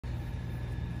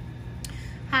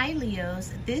Hi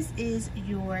Leos, this is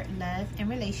your love and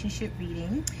relationship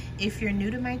reading. If you're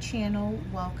new to my channel,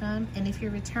 welcome, and if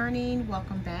you're returning,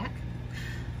 welcome back.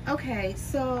 Okay,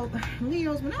 so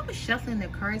Leos, when I was shuffling the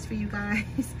cards for you guys,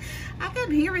 I kept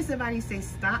hearing somebody say,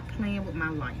 stop playing with my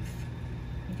life.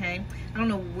 Okay, I don't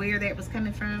know where that was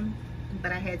coming from,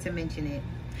 but I had to mention it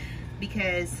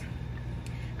because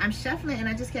I'm shuffling and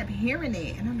I just kept hearing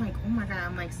it, and I'm like, oh my God,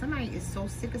 I'm like, somebody is so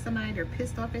sick of somebody, they're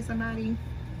pissed off at somebody.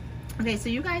 Okay, so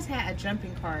you guys had a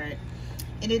jumping card,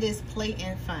 and it is play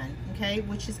and fun, okay,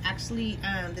 which is actually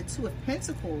the Two of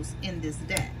Pentacles in this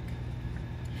deck.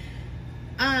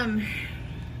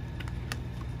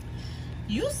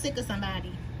 You sick of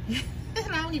somebody,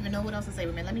 and I don't even know what else to say.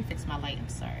 Wait a minute, let me fix my light. I'm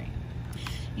sorry.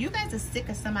 You guys are sick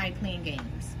of somebody playing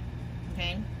games,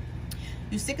 okay?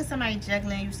 You're sick of somebody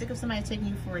juggling. You're sick of somebody taking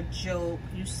you for a joke.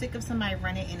 You're sick of somebody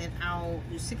running in and out.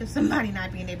 You're sick of somebody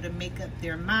not being able to make up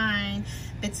their mind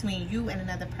between you and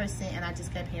another person. And I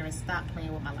just kept hearing, stop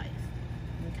playing with my life.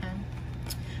 Okay?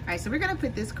 All right, so we're going to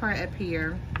put this card up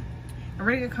here. And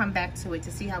we're going to come back to it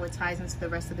to see how it ties into the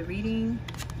rest of the reading.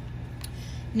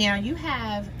 Now, you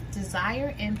have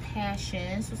desire and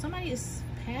passion. So somebody is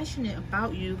passionate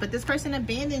about you, but this person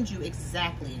abandoned you.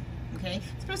 Exactly. Okay,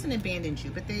 this person abandoned you,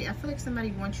 but I feel like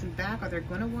somebody wants you back, or they're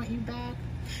going to want you back.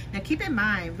 Now keep in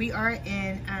mind, we are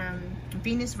in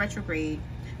Venus retrograde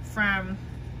from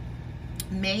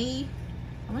May,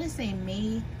 I want to say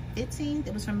May 15th.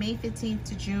 It was from May 15th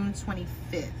to June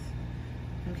 25th.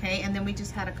 Okay, and then we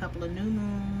just had a couple of new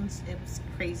moons. It was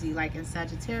crazy, like in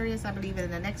Sagittarius, I believe,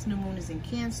 and the next new moon is in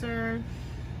Cancer.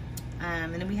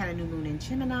 And then we had a new moon in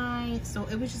Gemini. So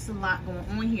it was just a lot going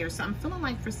on here. So I'm feeling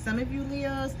like for some of you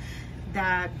Leos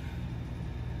that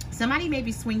somebody may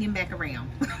be swinging back around.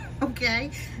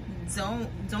 Okay,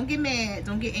 don't get mad,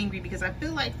 don't get angry, because I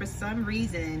feel like for some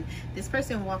reason this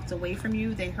person walked away from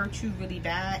you. They hurt you really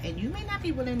bad, and you may not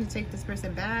be willing to take this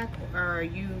person back, or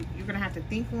you're gonna have to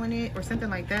think on it or something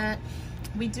like that.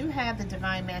 We do have the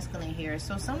Divine Masculine here.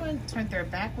 So someone turned their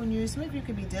back on you. Some of you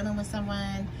could be dealing with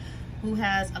someone who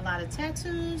has a lot of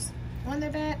tattoos on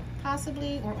their back,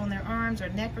 possibly, or on their arms or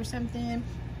neck or something.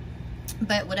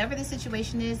 But whatever the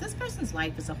situation is, this person's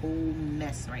life is a whole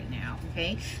mess right now,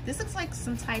 okay? This looks like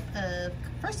some type of,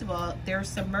 first of all, they're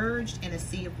submerged in a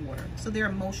sea of water. So they're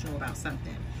emotional about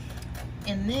something.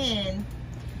 And then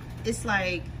it's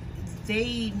like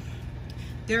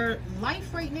their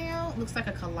life right now looks like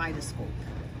a kaleidoscope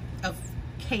of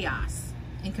chaos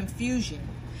and confusion.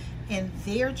 And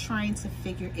they're trying to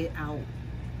figure it out.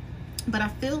 But I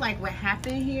feel like what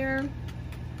happened here,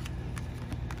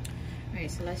 all right,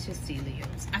 so let's just see,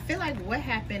 Leos. I feel like what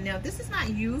happened, now this is not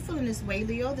you feeling this way,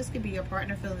 Leo. This could be your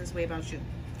partner feeling this way about you.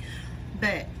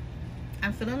 But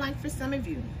I'm feeling like for some of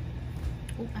you,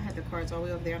 oh, I had the cards all the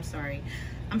way over there, I'm sorry.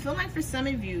 I'm feeling like for some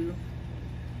of you,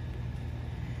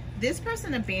 this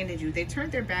person abandoned you. They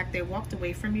turned their back, they walked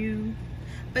away from you.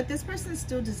 But this person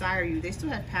still desires you. They still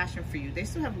have passion for you. They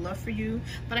still have love for you.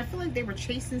 But I feel like they were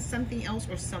chasing something else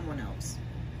or someone else.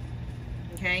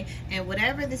 Okay? And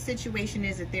whatever the situation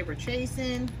is that they were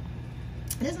chasing,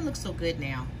 it doesn't look so good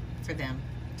now for them.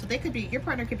 So they could be, your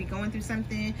partner could be going through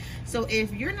something. So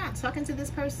if you're not talking to this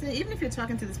person, even if you're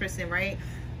talking to this person, right?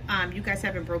 You guys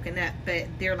haven't broken up, but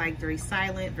they're like very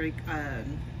silent,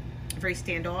 very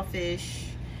standoffish.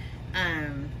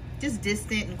 Just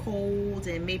distant and cold,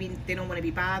 and maybe they don't want to be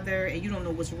bothered, and you don't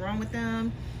know what's wrong with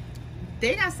them.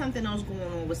 They got something else going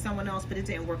on with someone else, but it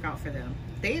didn't work out for them.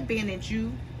 They abandoned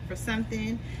you for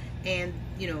something, and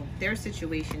you know their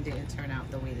situation didn't turn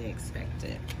out the way they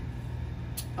expected.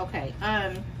 Okay,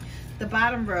 the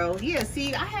bottom row, yeah,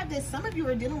 see, I have this, some of you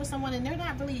are dealing with someone and they're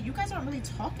not really, you guys aren't really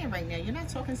talking right now. You're not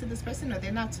talking to this person, or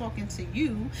they're not talking to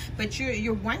you, but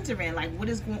you're wondering like what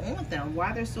is going on with them,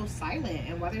 why they're so silent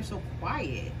and why they're so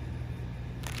quiet.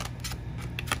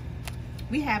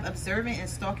 We have observant and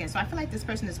stalking. So I feel like this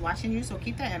person is watching you, so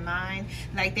keep that in mind.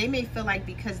 Like they may feel like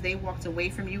because they walked away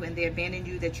from you and they abandoned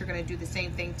you that you're going to do the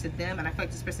same thing to them. And I feel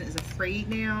like this person is afraid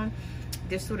now.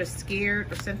 They're sort of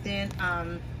scared or something.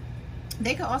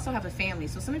 They could also have a family.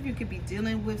 So some of you could be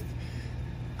dealing with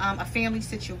a family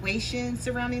situation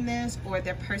surrounding this, or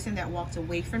the person that walked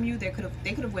away from you, they could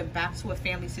have went back to a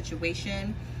family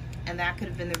situation, and that could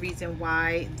have been the reason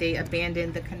why they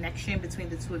abandoned the connection between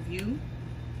the two of you.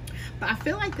 But I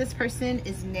feel like this person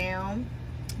is now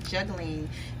juggling.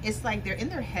 It's like they're in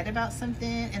their head about something,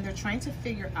 and they're trying to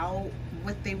figure out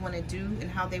what they want to do and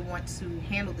how they want to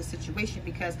handle the situation,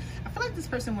 because I feel like this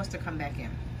person wants to come back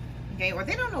in, okay? Or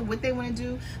they don't know what they want to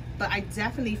do, but I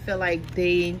definitely feel like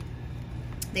they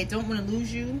don't want to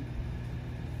lose you.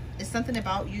 It's something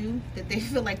about you that they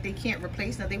feel like they can't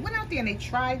replace. Now, they went out there and they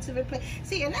tried to replace.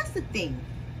 See, and that's the thing.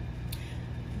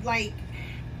 Like,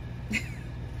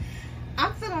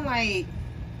 I'm feeling like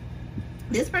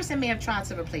this person may have tried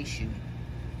to replace you,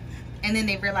 and then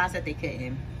they realized that they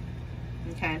couldn't.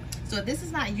 Okay, so if this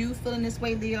is not you feeling this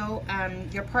way, Leo,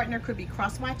 your partner could be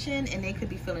cross-watching, and they could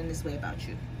be feeling this way about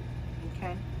you.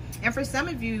 Okay, and for some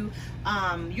of you,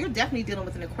 you're definitely dealing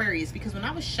with an Aquarius, because when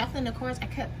I was shuffling the cards, I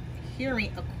kept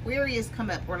hearing Aquarius come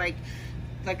up, or like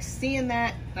seeing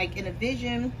that like in a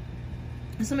vision.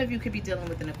 And some of you could be dealing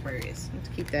with an Aquarius. Let's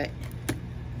keep that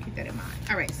in mind.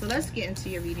 All right, so let's get into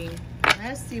your reading.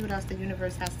 Let's see what else the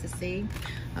universe has to say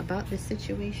about this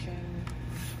situation.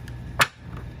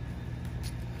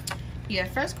 Yeah,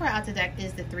 first card out the deck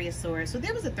is the Three of Swords. So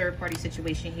there was a third-party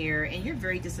situation here, and you're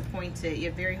very disappointed.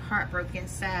 You're very heartbroken,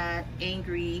 sad,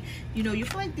 angry. You know, you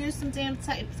feel like there's some damn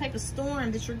type of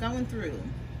storm that you're going through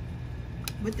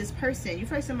with this person. You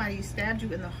feel like somebody stabbed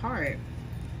you in the heart.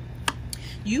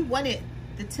 You wanted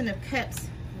the Ten of Cups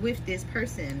with this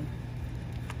person,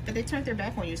 but they turned their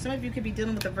back on you. Some of you could be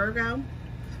dealing with a Virgo,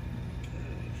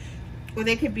 or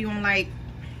they could be on like,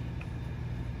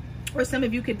 or some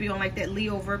of you could be on like that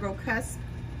Leo Virgo cusp.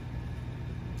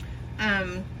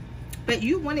 But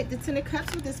you wanted the Ten of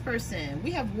Cups with this person.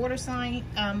 We have water sign,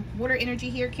 water energy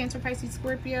here, Cancer, Pisces,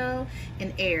 Scorpio,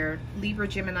 and air, Libra,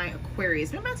 Gemini,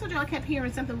 Aquarius. Remember I told you I kept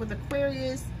hearing something with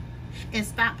Aquarius? And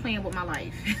stop playing with my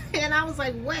life. And I was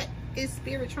like, what is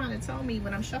Spirit trying to tell me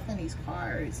when I'm shuffling these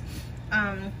cards?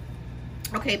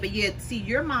 Okay, but yeah, see,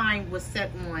 your mind was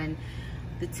set on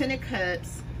the Ten of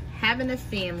Cups, having a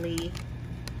family,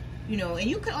 you know, and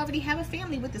you could already have a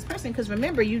family with this person, because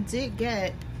remember, you did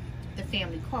get the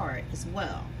family card as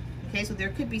well. Okay, so there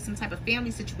could be some type of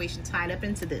family situation tied up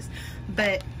into this.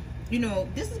 But, you know,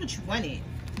 this is what you wanted.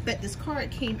 But this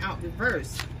card came out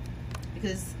reversed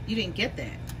because you didn't get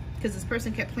that. Because this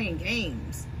person kept playing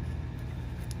games.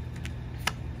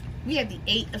 We have the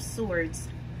Eight of Swords.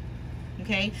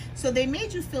 Okay, so they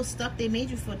made you feel stuck. They made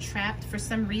you feel trapped for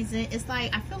some reason. It's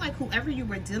like, I feel like whoever you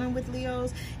were dealing with,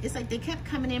 Leos, it's like they kept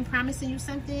coming in promising you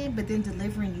something, but then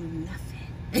delivering you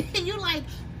nothing. And you're like,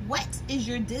 what is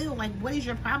your deal? Like, what is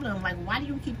your problem? Like, why do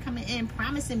you keep coming in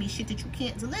promising me shit that you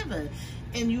can't deliver?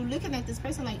 And you looking at this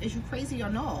person like, is you crazy or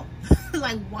no?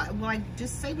 Like, what? Like,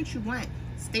 just say what you want.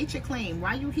 State your claim.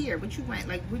 Why you here? What you want?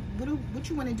 Like, what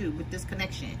you want to do with this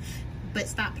connection? But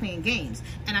stop playing games.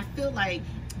 And I feel like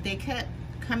they kept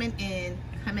coming in,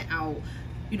 coming out,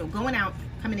 you know, going out,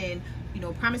 coming in, you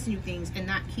know, promising you things and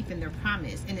not keeping their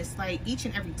promise. And it's like each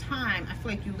and every time, I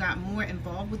feel like you got more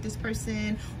involved with this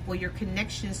person, or your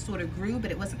connection sort of grew,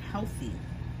 but it wasn't healthy.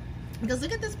 Because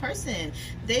look at this person.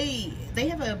 They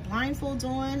have a blindfold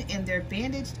on and they're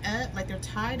bandaged up, like they're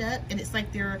tied up, and it's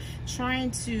like they're trying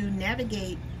to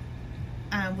navigate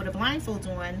with a blindfold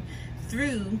on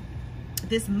through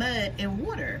this mud and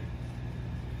water.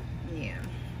 Yeah.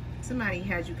 Somebody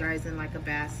had you guys in like a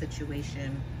bad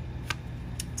situation.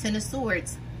 Ten of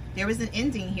Swords. There was an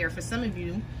ending here for some of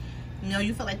you. You know,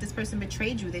 you felt like this person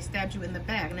betrayed you. They stabbed you in the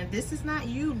back. And if this is not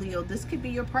you, Leo, this could be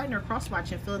your partner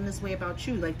cross-watching, feeling this way about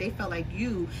you. Like they felt like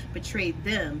you betrayed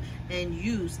them and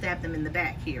you stabbed them in the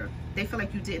back here. They felt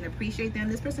like you didn't appreciate them.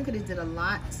 This person could have did a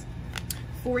lot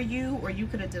for you, or you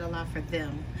could have did a lot for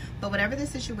them. But whatever the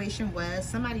situation was,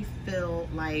 somebody feel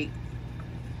like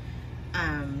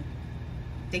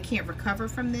they can't recover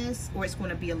from this, or it's going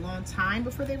to be a long time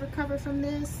before they recover from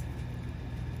this.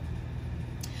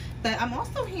 But I'm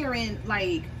also hearing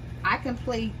like I can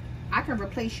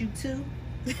replace you too.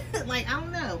 Like, I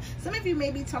don't know. Some of you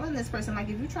may be telling this person, like,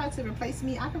 if you try to replace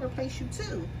me, I can replace you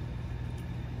too.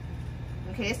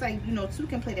 Okay, it's like, you know, two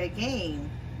can play that game.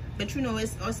 But you know,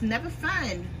 it's never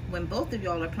fun when both of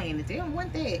y'all are playing it. They don't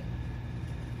want that.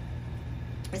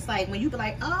 It's like when you be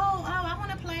like, oh, I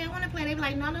want to play. They be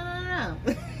like, no.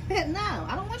 No,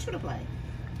 I don't want you to play.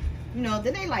 You know,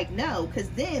 then they like, no, because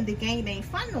then the game ain't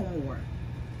fun no more.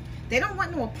 They don't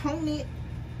want no opponent,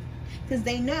 because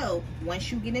they know once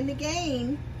you get in the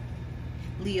game,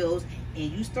 Leos,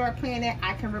 and you start playing that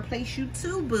I can replace you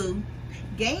too, boo,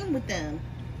 game with them,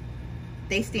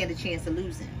 they stand a chance of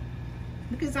losing.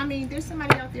 Because, I mean, there's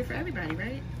somebody out there for everybody,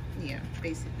 right? Yeah,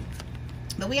 basically.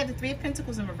 But we have the Three of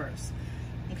Pentacles in reverse.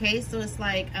 Okay, so it's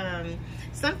like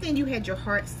something you had your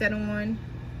heart set on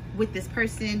with this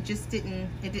person just didn't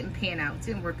pan out. It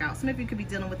didn't work out. Some of you could be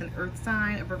dealing with an earth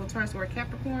sign, a Virgo, Taurus, or a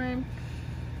Capricorn,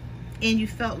 and you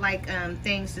felt like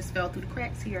things just fell through the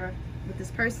cracks here with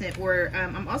this person. Or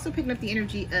I'm also picking up the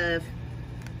energy of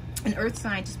an earth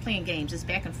sign just playing games, just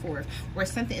back and forth, or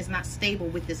something is not stable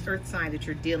with this earth sign that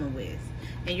you're dealing with,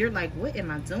 and you're like, what am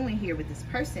I doing here with this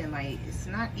person? Like, it's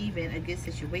not even a good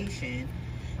situation,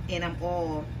 and I'm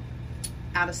all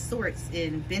out of sorts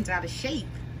and bent out of shape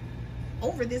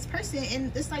over this person.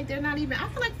 And it's like, they're not even, I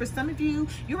feel like for some of you,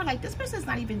 you were like, this person's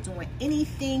not even doing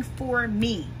anything for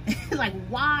me. Like,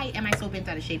 why am I so bent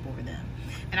out of shape over them?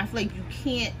 And I feel like you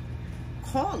can't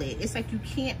call it. It's like you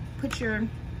can't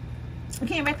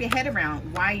wrap your head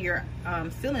around why you're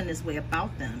feeling this way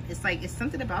about them. It's like, it's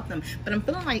something about them, but I'm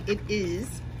feeling like it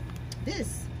is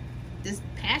this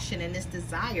passion and this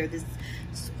desire,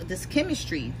 this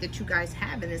chemistry that you guys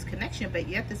have in this connection, but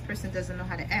yet this person doesn't know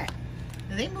how to act.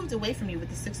 And they moved away from you with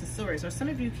the Six of Swords, or some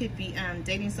of you could be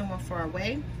dating someone far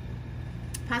away,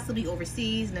 possibly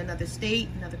overseas, in another state,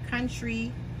 another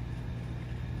country.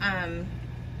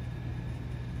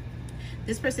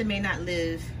 This person may not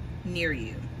live near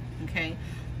you, okay?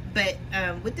 But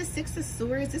with the Six of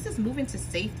Swords, this is moving to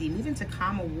safety, moving to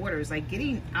calmer waters, like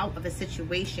getting out of a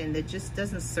situation that just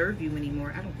doesn't serve you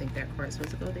anymore. I don't think that card's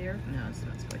supposed to go there. No, it's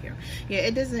not supposed to go here. Yeah,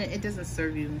 it doesn't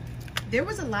serve you. There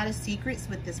was a lot of secrets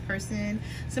with this person.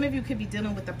 Some of you could be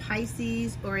dealing with the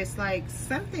Pisces, or it's like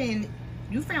something,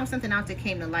 you found something out that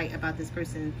came to light about this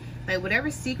person. Like,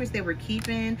 whatever secrets they were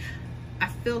keeping, I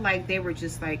feel like they were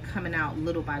just like coming out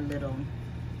little by little,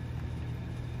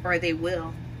 or they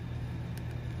will.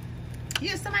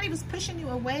 Yeah, somebody was pushing you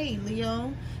away,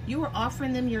 Leo. You were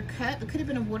offering them your cup. It could have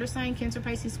been a water sign, Cancer,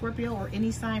 Pisces, Scorpio, or any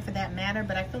sign for that matter.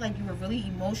 But I feel like you were really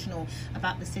emotional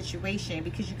about the situation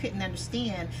because you couldn't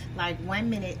understand. Like, one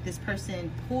minute this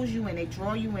person pulls you in, they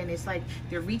draw you in. It's like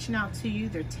they're reaching out to you,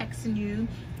 they're texting you,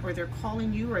 or they're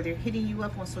calling you, or they're hitting you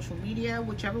up on social media,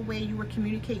 whichever way you were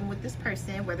communicating with this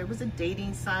person, whether it was a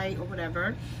dating site or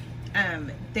whatever.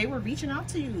 They were reaching out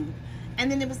to you. And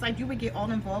then it was like you would get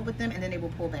all involved with them, and then they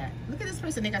will pull back. Look at this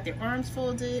person. They got their arms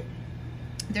folded.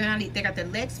 They got their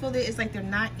legs folded. It's like they're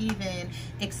not even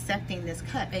accepting this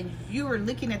cup. And you are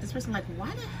looking at this person like,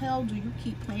 why the hell do you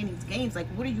keep playing these games? Like,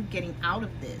 what are you getting out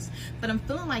of this? But I'm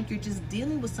feeling like you're just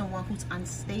dealing with someone who's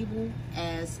unstable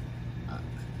as fuck.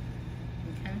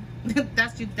 Okay?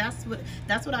 that's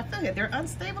what I feel here. They're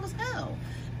unstable as hell.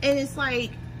 And it's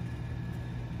like,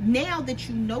 now that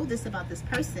you know this about this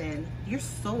person, you're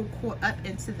so caught up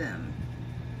into them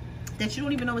that you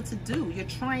don't even know what to do. You're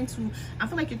trying to, I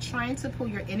feel like you're trying to pull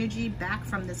your energy back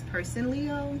from this person,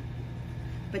 Leo,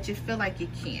 but you feel like you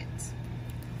can't.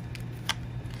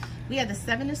 We have the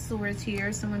Seven of Swords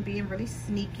here, someone being really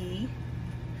sneaky,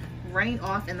 running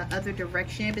off in the other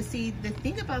direction. But see, the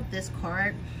thing about this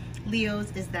card,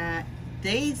 Leos, is that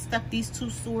they stuck these two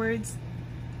swords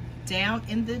down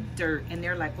in the dirt, and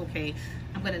they're like, okay,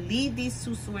 I'm going to leave these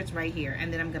two swords right here,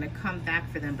 and then I'm going to come back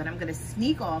for them, but I'm going to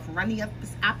sneak off, run the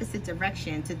opposite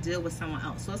direction to deal with someone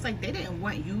else. So it's like they didn't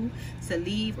want you to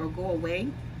leave or go away.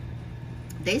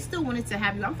 They still wanted to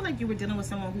have you. I feel like you were dealing with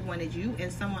someone who wanted you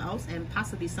and someone else and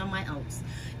possibly someone else.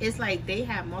 It's like they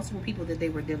had multiple people that they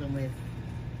were dealing with,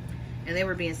 and they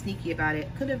were being sneaky about it.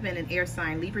 Could have been an air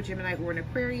sign, Libra, Gemini, or an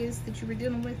Aquarius that you were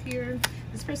dealing with here.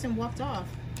 This person walked off.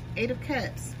 Eight of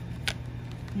Cups.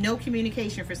 No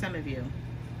communication for some of you.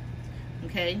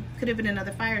 Okay, could have been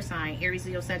another fire sign, Aries,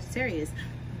 Leo, Sagittarius,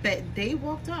 but they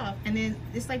walked off, and then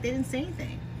it's like they didn't say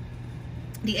anything.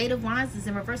 The Eight of Wands is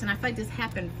in reverse, and I feel like this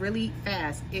happened really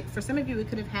fast. For some of you, it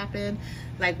could have happened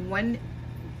like one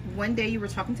day you were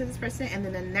talking to this person, and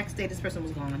then the next day this person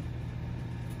was gone,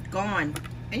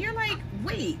 and you're like,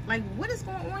 wait, like, what is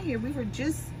going on here? We were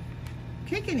just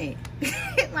kicking it.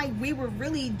 Like, we were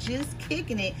really just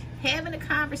kicking it, having a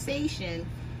conversation,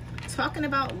 talking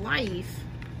about life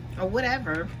or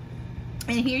whatever,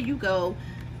 and here you go,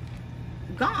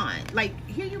 gone. Like,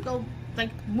 here you go, like,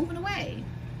 moving away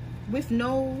with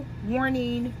no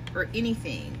warning or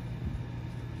anything.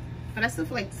 But I still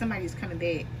feel like somebody's coming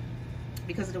back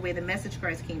because of the way the message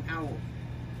cards came out.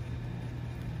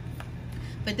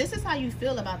 But this is how you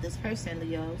feel about this person,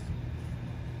 Leos.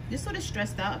 You're sort of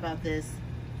stressed out about this.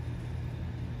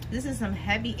 This is some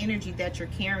heavy energy that you're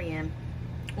carrying,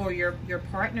 or your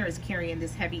partner is carrying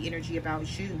this heavy energy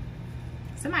about you.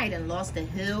 Somebody done lost a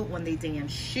heel on their damn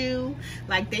shoe.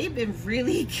 Like, they've been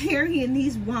really carrying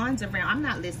these wands around. I'm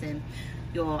not listening,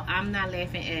 y'all. I'm not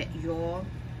laughing at y'all.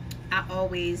 I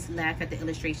always laugh at the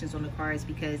illustrations on the cards,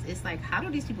 because it's like, how do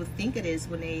these people think it is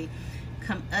when they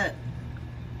come up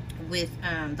with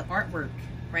the artwork,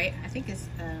 right? I think it's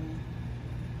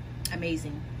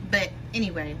amazing. But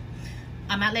anyway,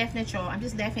 I'm not laughing at y'all. I'm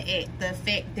just laughing at the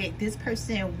fact that this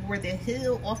person wore the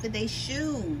heel off of their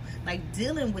shoe. Like,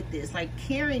 dealing with this. Like,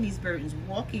 carrying these burdens.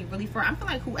 Walking really far. I feel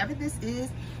like whoever this is.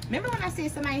 Remember when I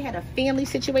said somebody had a family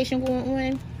situation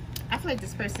going on? I feel like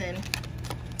this person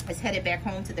is headed back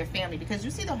home to their family. Because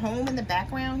you see the home in the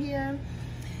background here?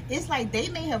 It's like they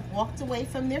may have walked away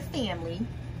from their family.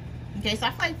 Okay, so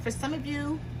I feel like for some of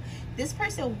you, this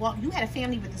person walked. You had a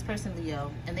family with this person,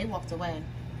 Leo. And they walked away.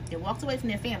 They walked away from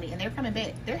their family, and they're coming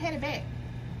back. They're headed back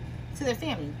to their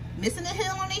family. Missing the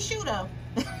heel on their shoe, though.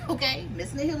 Okay?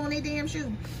 Missing the heel on their damn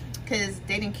shoe. Because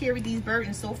they didn't carry these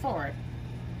burdens so far.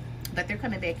 But they're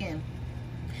coming back in.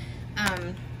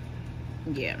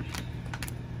 Yeah.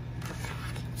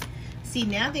 See,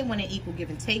 now they want an equal give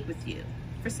and take with you.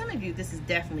 For some of you, this is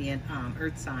definitely an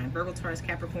earth sign. Virgo, Taurus,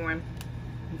 Capricorn.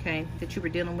 Okay? That you were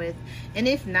dealing with. And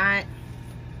if not,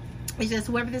 it's just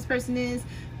whoever this person is,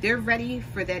 they're ready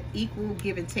for that equal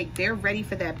give and take. They're ready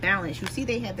for that balance. You see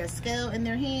they have that scale in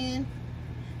their hand.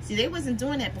 See, they wasn't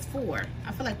doing that before.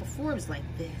 I feel like before it was like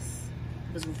this.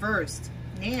 It was reversed.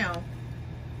 Now,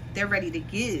 they're ready to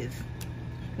give.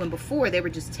 When before, they were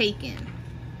just taking.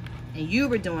 And you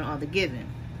were doing all the giving.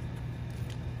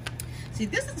 See,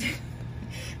 this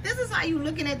is how you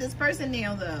looking at this person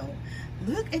now, though.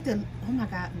 Look at the, oh my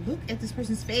God, look at this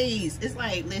person's face. It's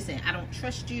like, listen, I don't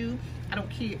trust you. I don't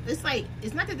care. It's like,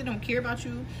 it's not that they don't care about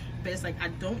you, but it's like, I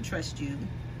don't trust you,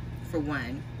 for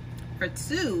one. For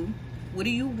two, what do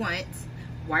you want?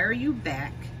 Why are you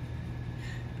back?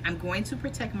 I'm going to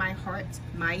protect my heart,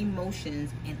 my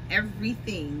emotions, and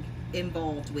everything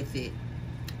involved with it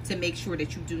to make sure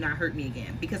that you do not hurt me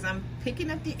again. Because I'm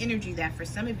picking up the energy that for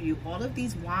some of you, all of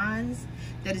these wands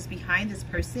that is behind this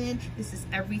person, this is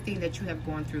everything that you have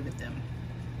gone through with them.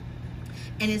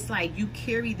 And it's like you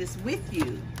carry this with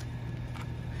you.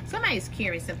 Somebody's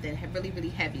carrying something really, really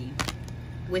heavy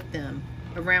with them,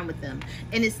 around with them.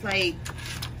 And it's like,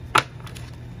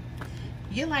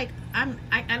 you're like,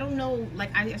 I don't know,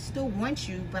 like, I still want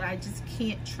you, but I just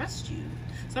can't trust you.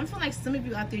 So I'm feeling like some of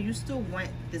you out there, you still want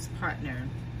this partner,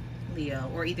 Leo,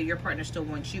 or either your partner still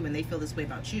wants you and they feel this way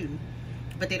about you,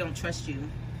 but they don't trust you.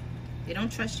 They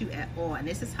don't trust you at all. And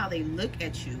this is how they look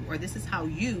at you, or this is how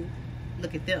you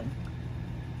look at them.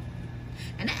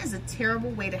 And that is a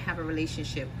terrible way to have a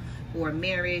relationship or a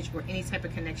marriage or any type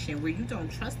of connection where you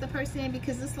don't trust the person,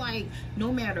 because it's like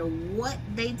no matter what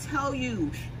they tell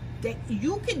you, that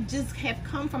you could just have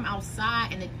come from outside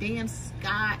and the damn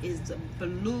sky is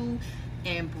blue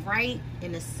and bright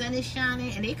and the sun is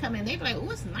shining, and they come in, they be like, oh,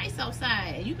 it's nice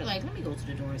outside, and you be like, let me go to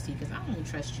the door and see, because I don't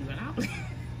trust you, and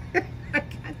I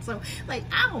so like,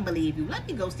 I don't believe you, let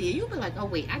me go see it. You be like, oh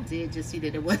wait, I did just see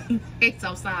that it wasn't nice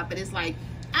outside, but it's like,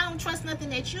 I don't trust nothing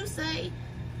that you say.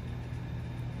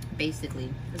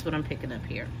 Basically, that's what I'm picking up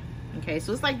here. Okay,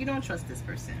 so it's like you don't trust this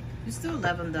person. You still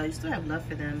love them though. You still have love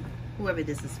for them, whoever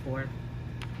this is for.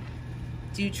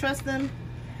 Do you trust them?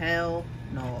 Hell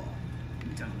no,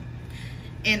 you don't.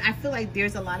 And I feel like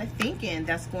there's a lot of thinking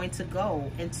that's going to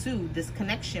go into this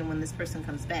connection when this person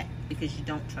comes back, because you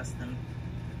don't trust them.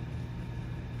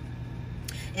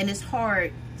 And it's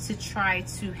hard to try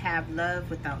to have love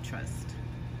without trust.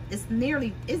 It's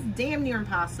damn near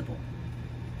impossible.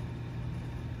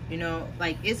 You know,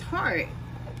 like, it's hard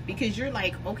because you're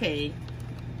like, okay,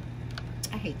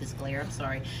 I hate this glare, I'm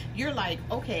sorry. You're like,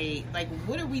 okay, like,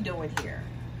 what are we doing here?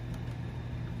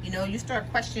 You know, you start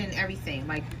questioning everything.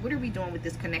 Like, what are we doing with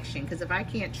this connection? Because if I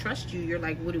can't trust you, you're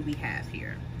like, what do we have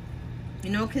here?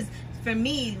 You know, because for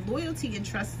me, loyalty and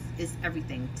trust is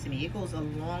everything to me. It goes a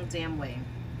long damn way.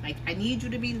 Like, I need you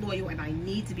to be loyal, and I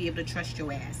need to be able to trust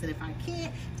your ass. And if I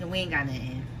can't, then we ain't got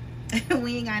nothing.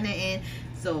 We ain't got nothing.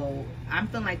 So I'm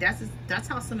feeling like that's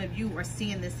how some of you are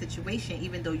seeing this situation,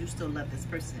 even though you still love this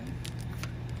person.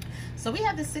 So we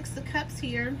have the Six of Cups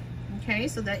here. Okay,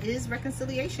 so that is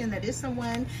reconciliation. That is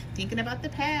someone thinking about the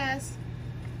past.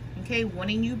 Okay,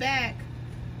 wanting you back,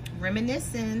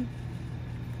 reminiscing.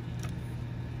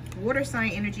 Water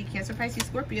sign energy, Cancer, Pisces,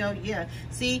 Scorpio. Yeah,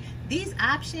 see, these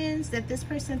options that this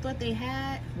person thought they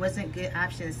had wasn't good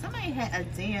options. Somebody had a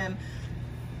damn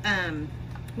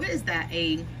what is that,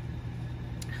 a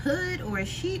hood or a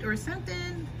sheet or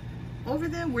something over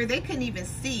them where they couldn't even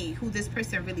see who this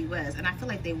person really was. And I feel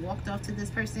like they walked off to this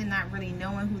person not really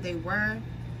knowing who they were.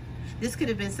 This could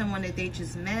have been someone that they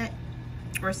just met,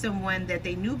 or someone that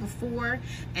they knew before,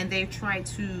 and they tried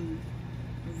to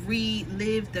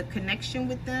relive the connection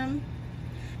with them,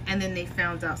 and then they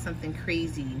found out something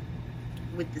crazy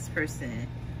with this person.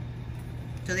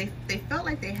 So they felt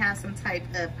like they had some type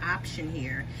of option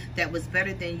here that was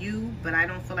better than you, but I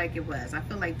don't feel like it was. I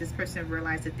feel like this person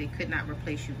realized that they could not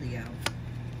replace you, Leo.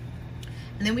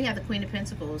 And then we have the Queen of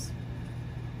Pentacles.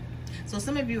 So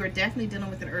some of you are definitely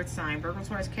dealing with an earth sign, Virgo,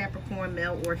 Taurus, Capricorn,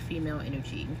 male or female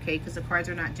energy, okay? Because the cards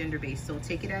are not gender-based, so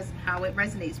take it as how it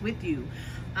resonates with you.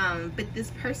 But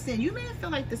this person, you may feel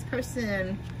like this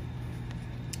person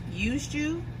used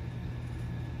you,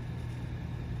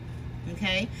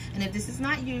 okay? And if this is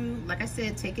not you, like I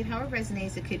said, take it how it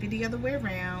resonates. It could be the other way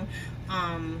around,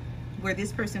 where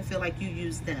this person feel like you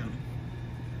used them.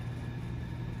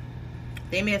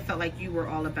 They may have felt like you were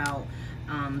all about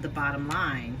the bottom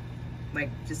line, like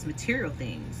just material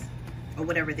things or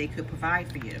whatever they could provide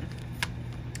for you.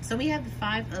 So we have the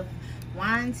 5 of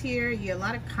Wands here. Yeah, a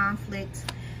lot of conflict,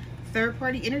 third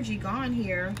party energy gone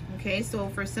here, okay? So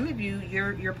for some of you,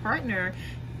 your partner,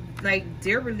 like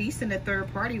they're releasing a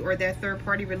third party, or that third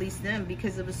party released them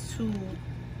because it was too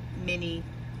many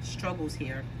struggles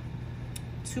here,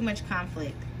 too much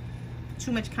conflict,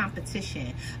 too much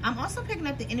competition. I'm also picking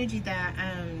up the energy that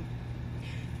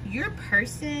your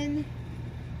person,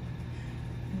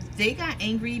 they got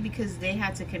angry because they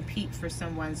had to compete for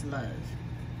someone's love.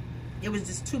 It was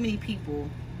just too many people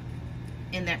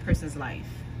in that person's life.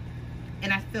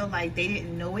 And I feel like they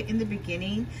didn't know it in the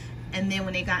beginning. And then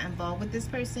when they got involved with this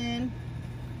person,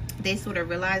 they sort of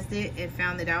realized it and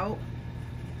found it out.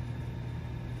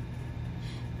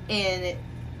 And it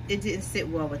didn't sit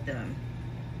well with them.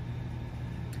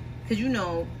 Because, you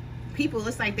know, people,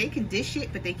 it's like they can dish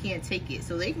it, but they can't take it.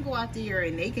 So they can go out there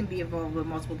and they can be involved with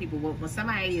multiple people. When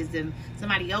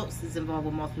somebody else is involved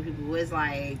with multiple people, it's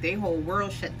like their whole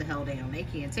world shut the hell down. They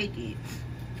can't take it.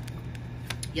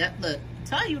 Yep, look,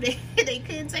 tell you they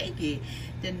couldn't take it.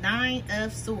 The 9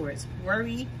 of Swords,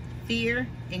 worry, fear,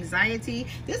 anxiety.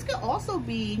 This could also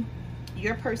be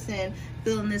your person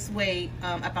feeling this way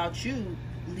about you,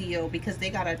 Leo, because they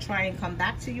gotta try and come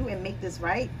back to you and make this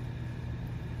right.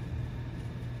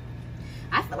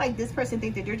 I feel like this person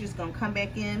thinks that you're just gonna come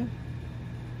back in.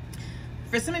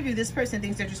 For some of you, this person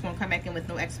thinks they're just gonna come back in with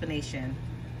no explanation.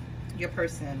 Your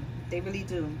person, they really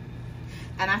do.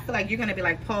 And I feel like you're gonna be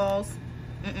like, pause,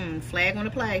 flag on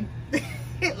the play.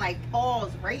 Like,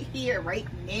 pause right here, right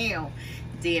now.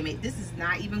 Damn it, this is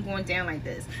not even going down like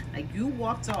this. Like, you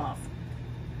walked off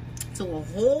to a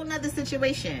whole nother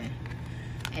situation,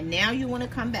 and now you wanna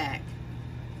come back.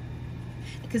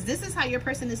 Because this is how your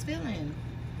person is feeling.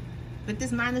 With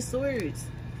this 9 of Swords,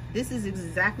 this is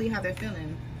exactly how they're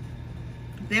feeling.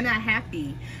 They're not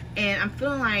happy. And I'm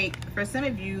feeling like, for some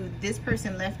of you, this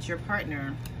person left your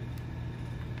partner.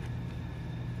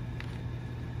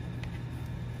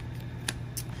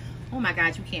 Oh my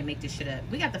God, you can't make this shit up.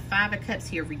 We got the 5 of Cups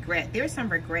here, regret. There's some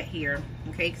regret here,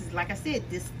 okay? Because like I said,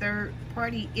 this third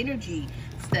party energy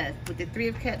stuff, with the 3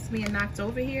 of Cups being knocked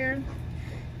over here,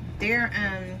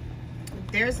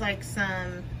 there's like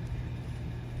some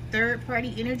third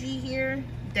party energy here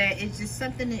that is just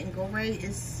something that didn't go right.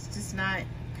 It's just not,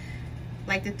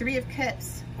 like the 3 of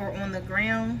Cups are on the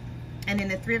ground, and then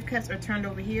the 3 of Cups are turned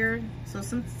over here. So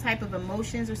some type of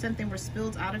emotions or something were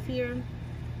spilled out of here.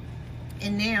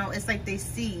 And now it's like they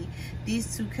see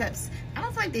these 2 cups. I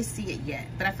don't feel like they see it yet,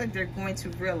 but I feel like they're going to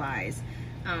realize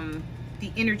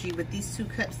the energy with these 2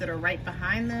 cups that are right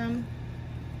behind them.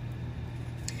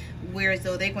 Whereas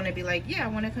though they're going to be like, yeah, I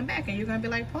want to come back. And you're going to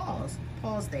be like, pause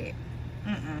that.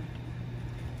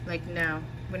 Like, no,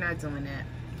 we're not doing that.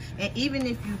 And even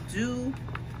if you do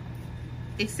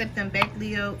accept them back,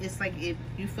 Leo, it's like, if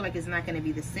you feel like it's not going to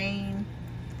be the same.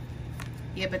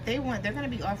 Yeah, but they're going to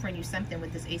be offering you something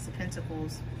with this Ace of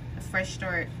Pentacles. A fresh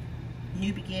start,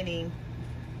 new beginning,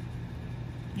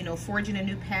 you know, forging a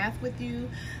new path with you.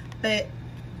 But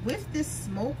with this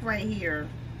smoke right here,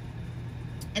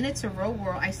 in the tarot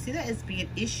world, I see that as being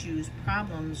issues,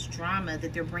 problems, drama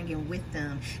that they're bringing with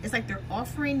them. It's like they're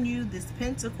offering you this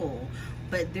pentacle,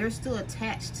 but they're still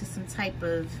attached to some type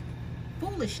of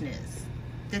foolishness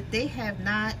that they have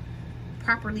not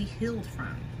properly healed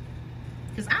from.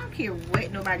 Because I don't care what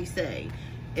nobody say.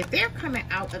 If they're coming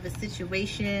out of a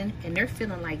situation and they're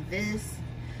feeling like this,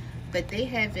 but they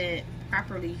haven't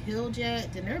properly healed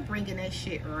yet, then they're bringing that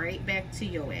shit right back to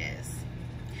your ass.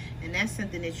 And that's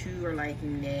something that you are like,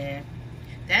 nah.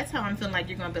 That's how I'm feeling like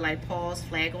you're going to be like, pause,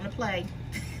 flag on the play.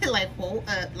 Like, hold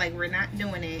up, like we're not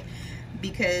doing it,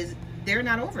 because they're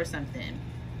not over something.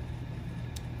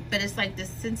 But it's like,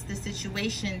 since the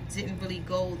situation didn't really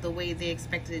go the way they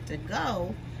expected it to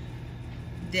go,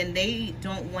 then they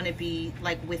don't want to be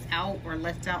like without or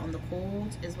left out in the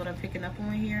cold, is what I'm picking up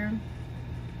on here.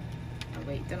 Oh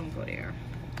wait, they don't go there.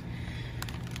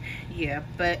 Yeah,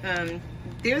 but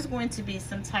there's going to be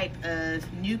some type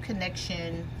of new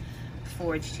connection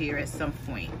forged here at some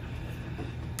point.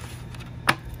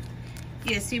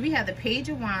 Yeah, see, we have the Page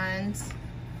of Wands,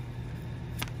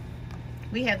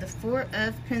 We have the Four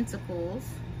of Pentacles.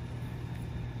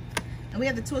 And we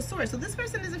have the Two of Swords. So this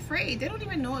person is afraid. They don't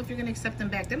even know if you're going to accept them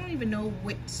back. They don't even know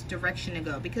which direction to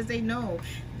go because they know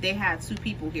they had two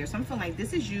people here. So I'm feeling like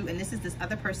this is you and this is this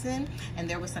other person. And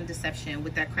there was some deception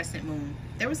with that crescent moon.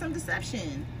 There was some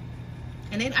deception.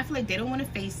 And then I feel like they don't want to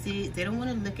face it. They don't want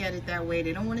to look at it that way.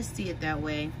 They don't want to see it that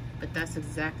way. But that's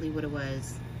exactly what it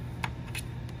was.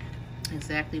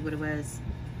 Exactly what it was.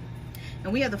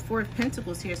 And we have the Four of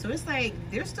Pentacles here. So it's like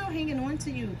they're still hanging on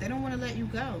to you. They don't want to let you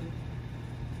go.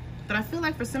 But I feel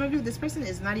like for some of you, this person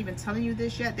is not even telling you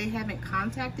this yet. They haven't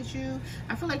contacted you.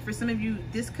 I feel like for some of you,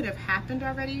 this could have happened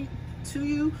already to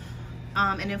you.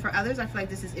 And then for others, I feel like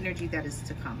this is energy that is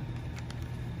to come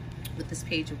with this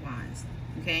Page of Wands.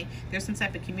 Okay? There's some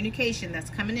type of communication that's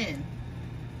coming in.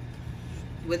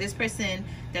 With this person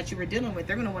that you were dealing with,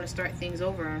 they're going to want to start things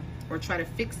over or try to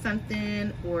fix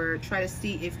something or try to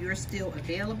see if you're still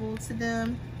available to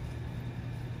them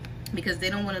because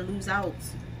they don't want to lose out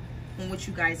on what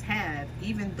you guys have,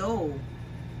 even though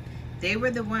they were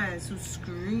the ones who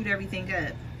screwed everything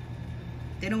up.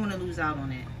 They don't want to lose out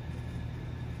on it.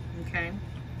 Okay?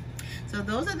 So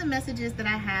those are the messages that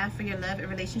I have for your love and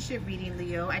relationship reading,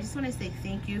 Leo. I just want to say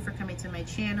thank you for coming to my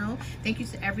channel. Thank you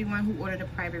to everyone who ordered a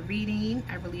private reading.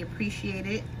 I really appreciate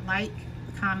it. Like,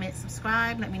 comment,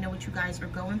 subscribe. Let me know what you guys are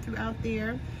going through out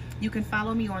there. You can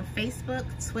follow me on Facebook,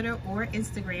 Twitter, or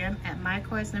Instagram at My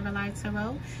Cards Never Lie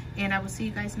Tarot. And I will see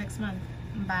you guys next month.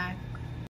 Bye.